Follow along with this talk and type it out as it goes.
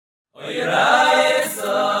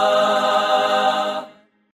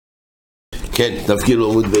כן, תפקיד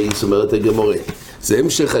עמוד בייס, אומרת הגמורה. זה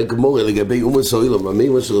המשך הגמורה לגבי אומות העולם.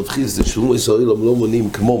 המימר של רב חיסדא זה שאומות העולם לא מונים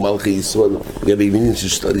כמו מלכי ישראל,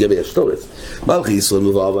 לגבי השטורץ. מלכי ישראל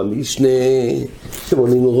מבואר במשנה,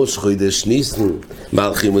 שמונים ראש חודש ניסן,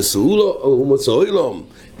 מלכי אומות העולם.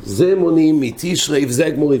 זה מונים מתשרי, וזה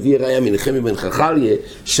הגמור הביא ראיה מנחמיה בן חכליה,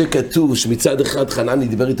 שכתוב שמצד אחד חנני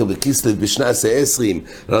דיבר איתו בכסלו בשנת ה-20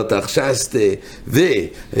 לארתחשסתא,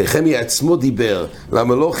 ונחמיה עצמו דיבר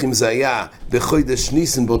למלוכים, זה היה בחודש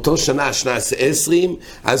ניסן באותו שנה, שנת ה-20,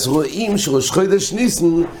 אז רואים שראש חודש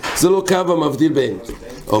ניסן זה לא קו המבדיל בין.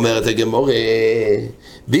 אומרת הגמורה,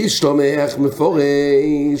 בישלומך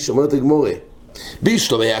מפורש, אומרת הגמורה,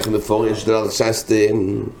 בישלומך מפורש לארתחשסתא.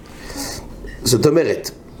 זאת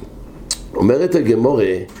אומרת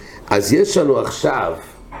הגמורה, אז יש לנו עכשיו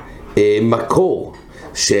מקור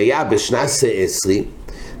שהיה בשנת ה-20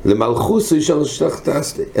 למלכוס ראשון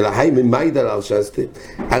שתחתסתא, אלא היי ממייד על ארתחשסתא.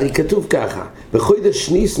 הרי כתוב ככה, בחודש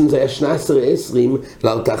ניסן זה היה שנת ה-20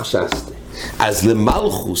 לארתחשסתא, אז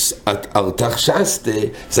למלכוס ארתחשסתא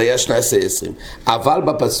זה היה שנת ה-20. אבל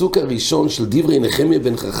בפסוק הראשון של דברי נחמיה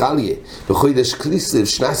בן חכליה בחודש כסלו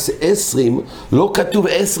שנת ה-20 לא כתוב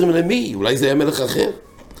 20 למי, אולי זה היה מלך אחר,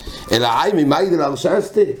 אלא היי ממייד על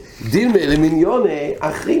ארתחשסתא דילמה למניוני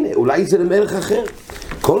אחרינה, אולי זה למלך אחר.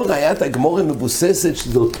 כל ראיית הגמורה מבוססת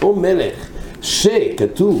שזה אותו מלך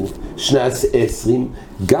שכתוב שנת 20,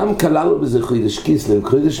 גם כללנו בזה חודש כסלו,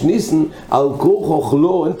 חודש ניסן, על כורחו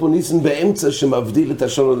לא, אין פה ניסן באמצע שמבדיל את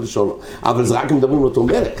השונו לשונו, אבל זה רק מדברים על אותו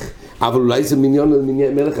מלך, אבל אולי זה מניון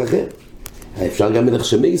מלך אחר. אפשר גם מלך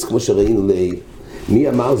שמייס, כמו שראינו לעיל. מי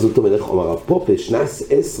אמר זאת המלך? אומר הרב פופה, שנת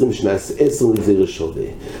 20 לגזיר שווה.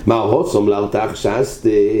 מה רוצום לארתחשסתא,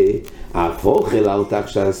 הפוך אל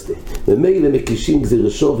ארתחשסתא. ומילא מקישים גזיר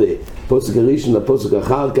שווה, פוסק הראשון לפוסק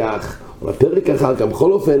אחר כך, או לפרק אחר כך,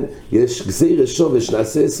 בכל אופן, יש גזיר שווה שנת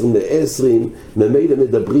 20 ל-20, ומילא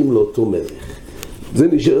מדברים לאותו מלך. זה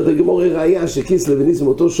נשארת הגמורה ראיה שכסלו וניסן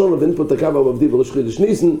אותו שונו, ואין פה תקו המבדיל בראש חודש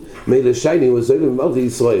ניסן, מילא שייני וזוהל ומלכי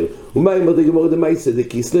ישראל. ומה אמרת הגמורה דמייסא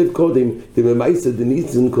דכסלו קודם, דמייסא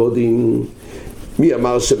דניסן קודם? מי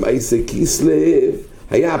אמר שמייסא כסלו?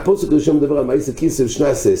 היה הפוסק הראשון מדבר על מייסא כסלו שנת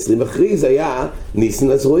 20, אחרי זה היה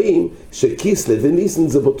ניסן, אז רואים שכסלו וניסן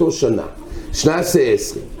זה באותו שנה, שנת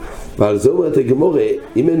 20. ועל זה אומרת הגמורה,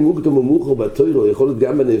 אם אין מוקדם ומאוחר בתורה, יכול להיות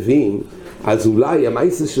גם בנביאים, אז אולי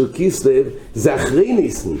המייסה של כסלו זה אחרי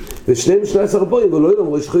ניסן, ושניהם 12 בויים, ולא ילום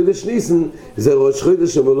ראש חודש ניסן, זה ראש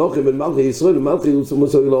חודש המלוכים בין מלכי ישראל ומלכי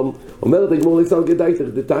ישראל. אומרת הגמור ליסל גדייתך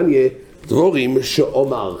דתניא, דבורים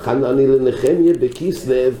שאומר חנני לנחמיה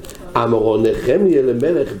בכסלו, אמרו נחמיה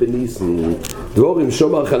למלך בניסן. דבורים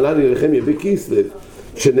שאומר חנני לנחמיה בכסלו,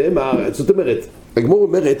 שנאמר, זאת אומרת, הגמור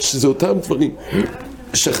אומרת שזה אותם דברים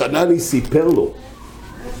שחנני סיפר לו.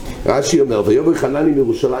 רש"י אומר, ויאמר חנני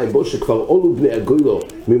מירושלים בו שכבר עולו בני הגוילו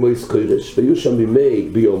ממויס קודש, והיו שם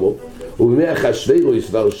ביומו, ובימי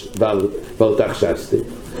אחשוורוש וארתחשסתא,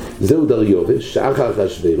 זהו דריובש, אחר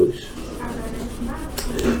אחשוורוש,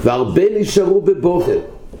 והרבה נשארו בבוכל,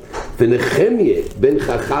 ונחמיה בן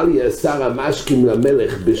חכליה שר המשקים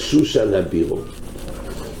למלך בשושן הבירו.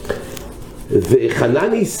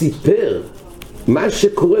 וחנני סיפר מה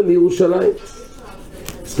שקורה מירושלים.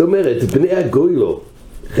 זאת אומרת, בני הגוילו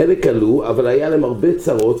חלק עלו, אבל היה להם הרבה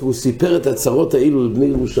צרות, והוא סיפר את הצרות האלו לבני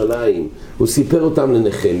ירושלים, הוא סיפר אותם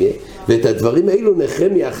לנחמיה, ואת הדברים האלו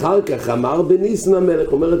נחמיה אחר כך אמר בניסן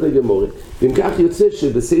המלך, אומרת הגמורה. ואם כך יוצא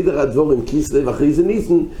שבסדר הדבורים כסלו ואחרי זה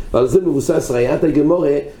ניסן, ועל זה מבוסס ראיית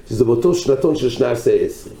הגמורה, שזה באותו שנתון של שנת 20.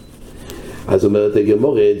 אז אומרת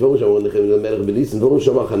הגמורה, דבורים שאמרו נחמיה למלך בניסן, דבורים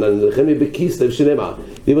שאמר חנני לנחמיה בכסלו, שנאמר,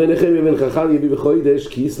 דברי נחמיה בן חכליה בי בחודש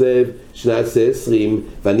כסלו שנת 20,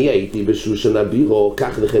 ואני הייתי בשושן הבירו,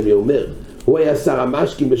 כך נחמיה אומר. הוא היה שר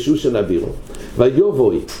המשקים בשושן הבירו.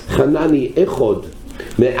 ויובוי חנני אחד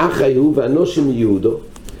מאחיו ואנושים יהודו.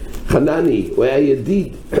 חנני, הוא היה ידיד,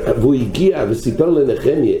 והוא הגיע וסיפר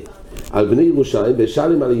לנחמיה על בני ירושלים,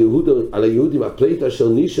 ושאלים על היהודים הפליט אשר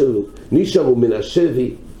נשארו מן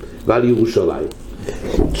השבי ועל ירושלים.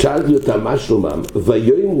 שאלתי אותם מה שלומם,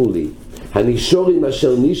 ויאמרו לי, הנשארים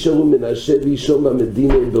אשר נשארו מן השבי שום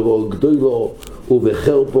המדינה ברוע גדולו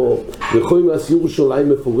ובחרפו, וכל מס ירושלים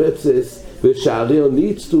מפורצס, ושעריה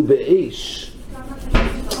ניצתו באש.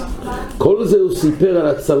 כל זה הוא סיפר על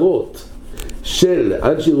הצרות של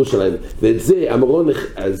אנשי ירושלים, ואת זה אמרו,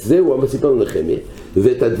 זהו המסיפר לנחמיה,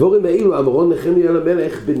 ואת הדבורים האלו אמרו נחמיה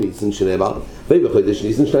למלך בניסן, שנאמר, ובחודש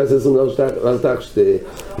ניסן שנת 20 לארתחשסתא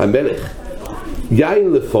המלך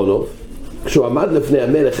יין לפונוב, כשהוא עמד לפני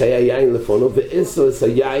המלך היה יין לפונוב, ואסרס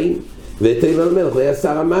היין והתן על המלך, הוא היה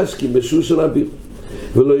שר המשקים בשושן הבירו.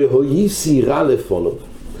 ולא יהויסי רע לפונו,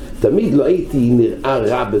 תמיד לא הייתי נראה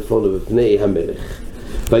רע בפונו בפני המלך.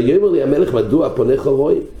 ויאמר לי המלך, מדוע פונך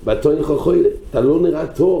רואה ואתונך חולה? אתה לא נראה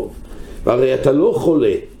טוב, והרי אתה לא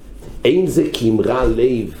חולה, אין זה כאמרה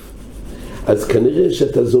לב. אז כנראה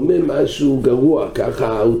שאתה זומם משהו גרוע,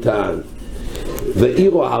 ככה הוא טען.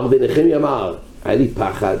 ואירו הרבה, נחמיה אמר, היה לי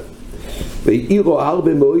פחד, ואירו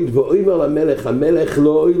הרבה מועיד, ואומר למלך, המלך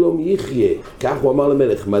לא אילום יחיה. כך הוא אמר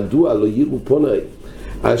למלך, מדוע לא יראו פוני?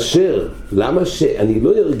 אשר, למה שאני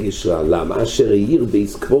לא ארגיש רע? למה? אשר ייר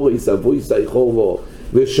בייס קבוריס אבויס איחורבו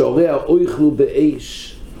ושוריה אויכלו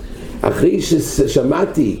באש. אחרי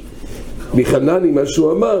ששמעתי מחנני מה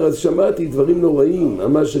שהוא אמר, אז שמעתי דברים נוראים,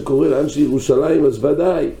 מה שקורה לאנשי ירושלים, אז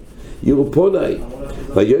ודאי יראו פוני.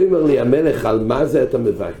 ויאמר לי המלך, על מה זה אתה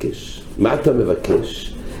מבקש? מה אתה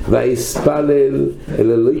מבקש? ויספלל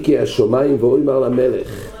אל אלוקי השמיים ואומר למלך.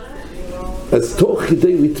 אז תוך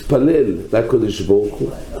כדי להתפלל לקדוש ברוך הוא,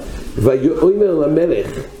 ויאמר למלך,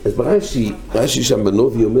 אז רש"י שם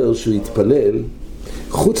בנובי אומר שהוא התפלל,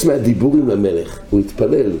 חוץ מהדיבורים למלך, הוא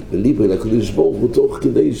התפלל בליבו לקדוש ברוך הוא תוך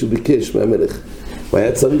כדי שהוא ביקש מהמלך. הוא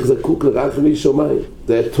היה צריך זקוק לרחמי שמיים,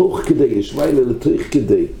 זה היה תוך כדי, ישמע אלה לתוך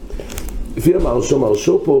כדי. לפי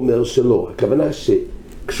המרשו פה אומר שלא, הכוונה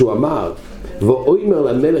שכשהוא אמר ואומר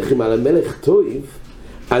למלך, אם על המלך טוב,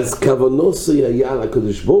 אז כוונוסי היה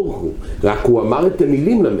לקדוש ברוך הוא, רק הוא אמר את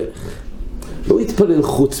המילים למלך, לא התפלל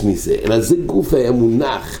חוץ מזה, אלא זה גוף היה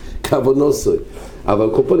מונח כוונוסי. אבל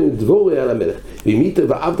כל פעמים דבור היה למלך, ואם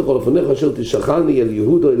ואהבת כל לפניך אשר תשלחני אל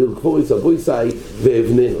יהודה אל כפוריס אבויסי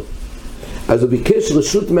ואבננו. אז הוא ביקש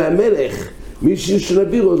רשות מהמלך, מישהו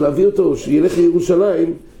שנביא להביא אותו, שילך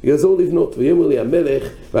לירושלים, יעזור לבנות. ויאמר לי המלך,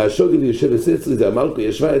 והשוגג יושב אצלי, זה המלכה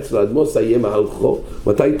ישבה אצלו עד מוסא יהיה מהלכו,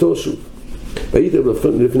 מתי תושוב? והייתם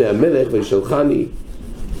לפני המלך וישלחני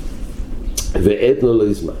ואתנו לא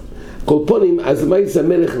יזמן. כל פונים, אז מה יצא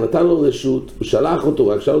המלך נתן לו רשות, הוא שלח אותו,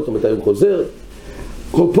 רק שאל אותו מתי הוא חוזר.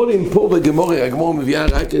 כל פונים פה בגמורה, הגמורה מביאה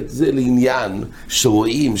רק את זה לעניין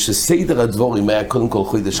שרואים שסדר הדבורים היה קודם כל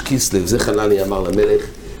חודש כסלו, זה חנני אמר למלך,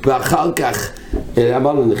 ואחר כך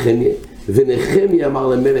אמר לנחמיה, ונחמיה אמר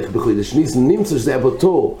למלך בחודש ניסן, נמצא שזה היה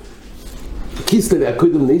באותו כסלו היה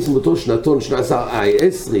קודם ניסן באותו שנתון, שנת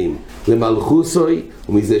 20 למלכוסוי,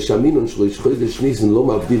 ומזה שהמינון של ראש חודש ניסן לא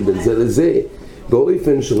מבדיל בין זה לזה,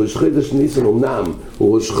 באופן שראש חודש ניסן אמנם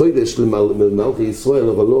הוא ראש חודש למלכי ישראל,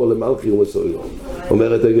 אבל לא למלכי ומסוילו.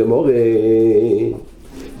 אומרת הגמורה,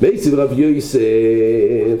 מייסיב רב יוסף,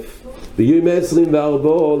 ביום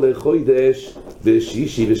 24 לחודש,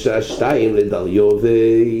 בשישי בשעה 2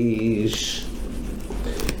 לדריובש.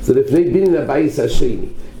 זה לפני בניין הבייס השני.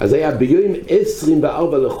 אז היה ביום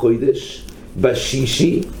 24 לחודש,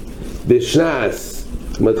 בשישי, בשנת,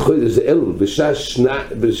 זאת אומרת חודש זה אלול,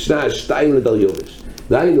 בשנה 2 לדריובש.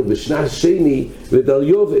 דהיינו, בשנה שני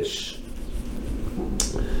לדריובש.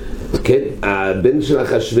 כן, הבן של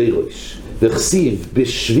אחשוורוש, וכסיב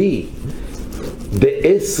בשבי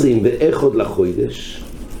ב-21 לחודש,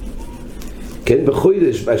 כן,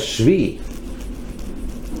 בחודש בשבי,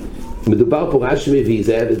 מדובר פה רש"י מביא,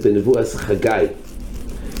 זה היה בנבואת חגי,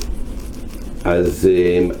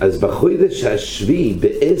 אז בחודש השבי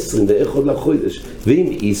ב-21 לחודש, ואם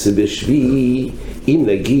איסה בשבי, אם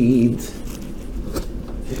נגיד,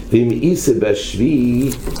 ואם איסה בשבי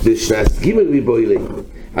בשנת ג' מבוילי,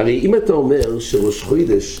 הרי אם אתה אומר שראש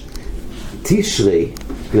חודש תשרי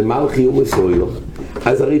למלכי ומסוילו,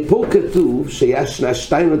 אז הרי פה כתוב שהיה שנה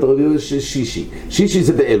 2 לדריובש שישי, שישי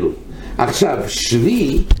זה באלול. עכשיו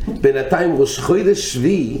שבי, בינתיים ראש חודש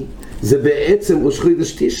שבי זה בעצם ראש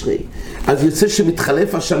חודש תשרי, אז יוצא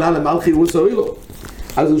שמתחלף השנה למלכי ומסוילו.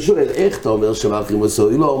 אז הוא שואל, איך אתה אומר שמלכי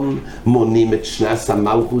ומסוילו מונים את שנת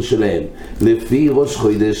המלכות שלהם? לפי ראש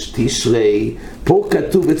חודש תשרי, פה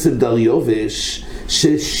כתוב אצל דריובש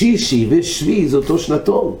ששישי ושבי זה אותו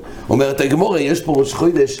שנתון. אומרת הגמורה, יש פה ראש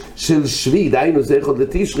חודש של שבי, דהיינו זה אחד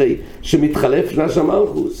לתשרי, שמתחלף שנת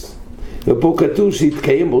המלכות. ופה כתוב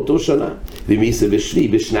שהתקיים באותו שנה. ומי זה בשבי,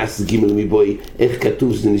 בשנת ג' מבוי, איך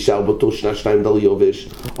כתוב שזה נשאר באותו שנה 2 דריובש?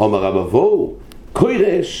 אומר רב אבו,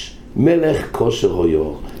 קוירש מלך כושר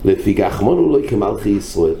הויור, לפי כך מונו לו כמלכי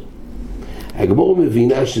ישראל. הגמורה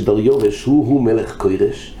מבינה שדריובש הוא מלך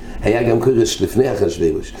קוירש, היה גם קוירש לפני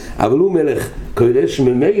אחשוורוש, אבל הוא מלך קוירש,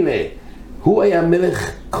 ממילא הוא היה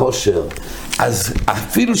מלך כושר. אז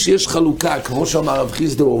אפילו שיש חלוקה, כמו שאמר רב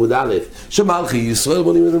חיסדא בעמוד א', שמלכי ישראל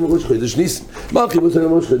מונים את ראש חודש ניסן, מלכי ישראל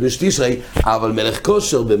ראש חודש תשרי, אבל מלך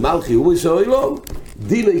כושר במלכי ומסוילו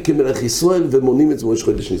דיני כמלך ישראל ומונים את ראש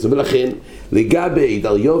חודש ניסן. ולכן לגבי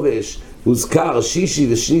דריובש הוזכר שישי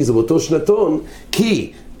ושני זה באותו שנתון,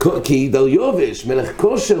 כי כי דריובש, מלך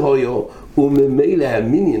כושר הויו, הוא ממילא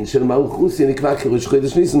המניין של מלכוס נקבע כראש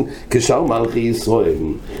חודש ניסן, כשאר מלכי ישראל.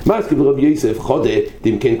 מה אז כאילו רבי יוסף חודה,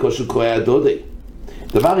 דים כן כושר קרואי הדודי.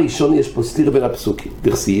 דבר ראשון, יש פה סתיר בין הפסוקים,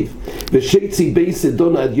 דכסיב, ושצי בי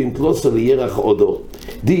סדון עד יום פלוסה לירח עודו,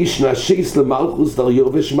 די ישנה שייס למלכוס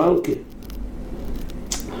דריובש מלכה.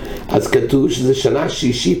 אז כתוב שזה שנה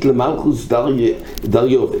שישית למלכוס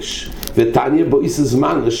דריובש, ותניה בו איס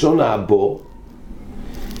זמן לשון האבו,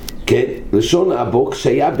 כן, לשון האבו,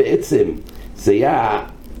 כשהיה בעצם, זה היה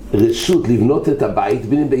רשות לבנות את הבית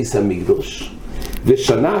בין בייס המקדוש,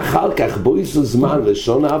 ושנה אחר כך בו איס זמן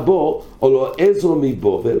לשון האבו, עולו עזרו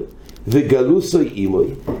מבובל, וגלוסו אימוי,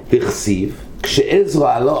 דכסיב, כשעזרו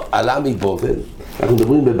עלה מבובל, אנחנו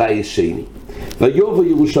מדברים בבית שני, ויובו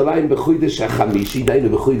ירושלים בחודש החמישי, דיינו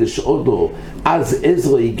בחודש אודו, אז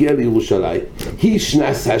עזרו הגיע לירושלים, היא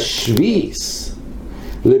שנס השביעיס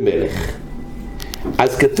למלך.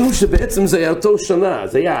 אז כתוב שבעצם זה היה אותו שנה,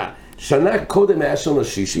 זה היה שנה קודם היה שנה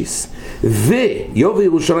שישיס, ויובו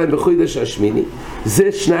ירושלים בחודש השמיני,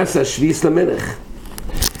 זה שנס השביעיס למלך.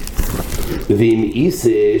 ואם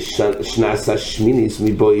איזה שנס השמיניס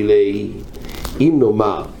מבוילי, אם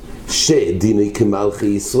נאמר שדינוי כמלכי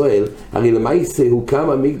ישראל, הרי למעשה הוקם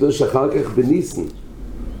המקדוש אחר כך בניסן.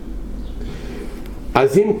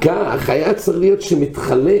 אז אם כך, היה צריך להיות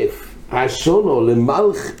שמתחלף השונו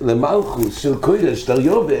למלכוס של קודש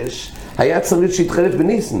דריובש, היה צריך להיות שהתחלף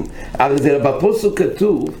בניסן. הרי זה בפוסוק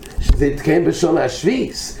כתוב שזה התקיים בשון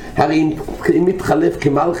השביעיס. הרי אם מתחלף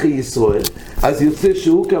כמלכי ישראל, אז יוצא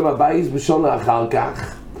שהוא קם הבייס בשון אחר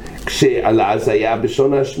כך, כשעלה אז היה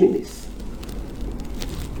בשון השמיניס.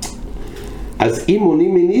 אז אם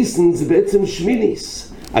מונים מניסן זה בעצם שמיניס.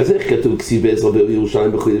 אז איך כתוב כסיב עזרא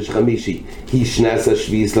בירושלים בחודש חמישי, היא שנס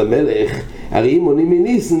השביעיס למלך, הרי אם מונים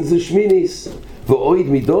מניסן זה שמיניס. ואויד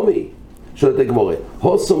מדומי, שואלת הגמרא,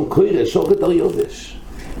 הוסום קוירש אוכל דריובש.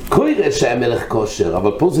 קוירש היה מלך כושר,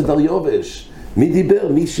 אבל פה זה דריובש. מי דיבר?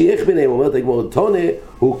 מי שייך ביניהם? אומרת הגמרא, תונה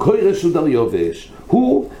הוא קוירש ודריובש.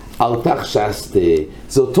 הוא ארתחשסתא,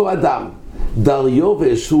 זה אותו אדם.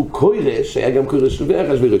 דריובש הוא קוירש, היה גם קוירש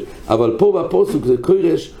ואחשוורוש, אבל פה בפוסוק זה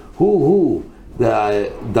קוירש הוא,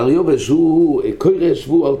 דריובש הוא קוירש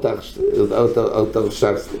והוא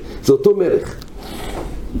ארתחשסתא, זה אותו מלך.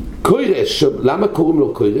 קוירש, למה קוראים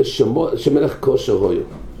לו קוירש? שמלך כושר הויו,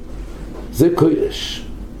 זה קוירש.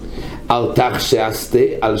 ארתחשסתא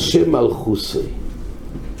על שם מלכוסי.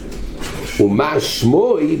 ומה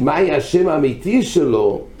שמוי, מהי השם האמיתי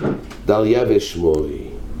שלו? דריובש שמוי.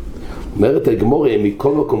 אומרת הגמרא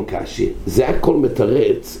מכל מקום קשי, זה הכל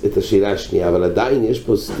מתרץ את השאלה השנייה, אבל עדיין יש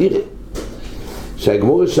פה סתירה.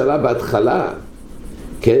 שהגמרא שאלה בהתחלה,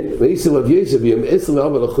 כן, ויסם רבי יוסף ביום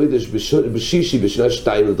 24 לחודש בשישי בשנה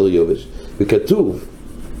 2 לדריובש, וכתוב,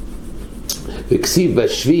 וכסיב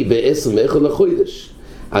בשביעי ב-21 לחודש,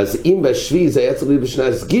 אז אם בשביעי זה היה צריך להיות בשנה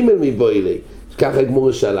ג' מבוילי, ככה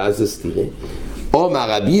הגמרא שאלה, זה סתירה. אומר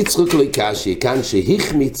רבי יצחק לא קשי, כאן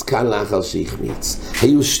שהחמיץ, כאן לאחר שהחמיץ.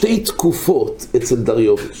 היו שתי תקופות אצל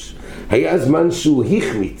דריובש. היה זמן שהוא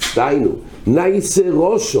החמיץ, דיינו, נייסה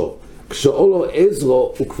ראשו, כשאולו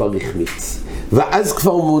עזרו הוא כבר החמיץ. ואז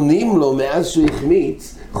כבר מונים לו, מאז שהוא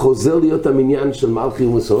החמיץ, חוזר להיות המניין של מלכי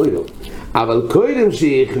ומסוילו. אבל קודם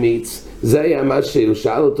שהחמיץ, זה היה מה שהוא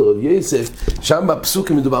שאל אותו רבי יוסף, שם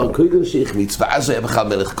בפסוק מדובר קודם שהחמיץ, ואז היה בכלל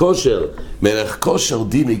מלך כושר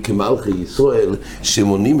דינוי כמלכי ישראל,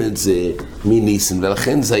 שמונים את זה מניסן,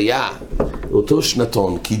 ולכן זה היה אותו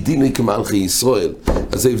שנתון, כי דינוי כמלכי ישראל.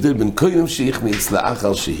 אז זה הבדל בין קודם שהחמיץ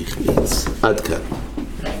לאחר שהחמיץ. עד כאן.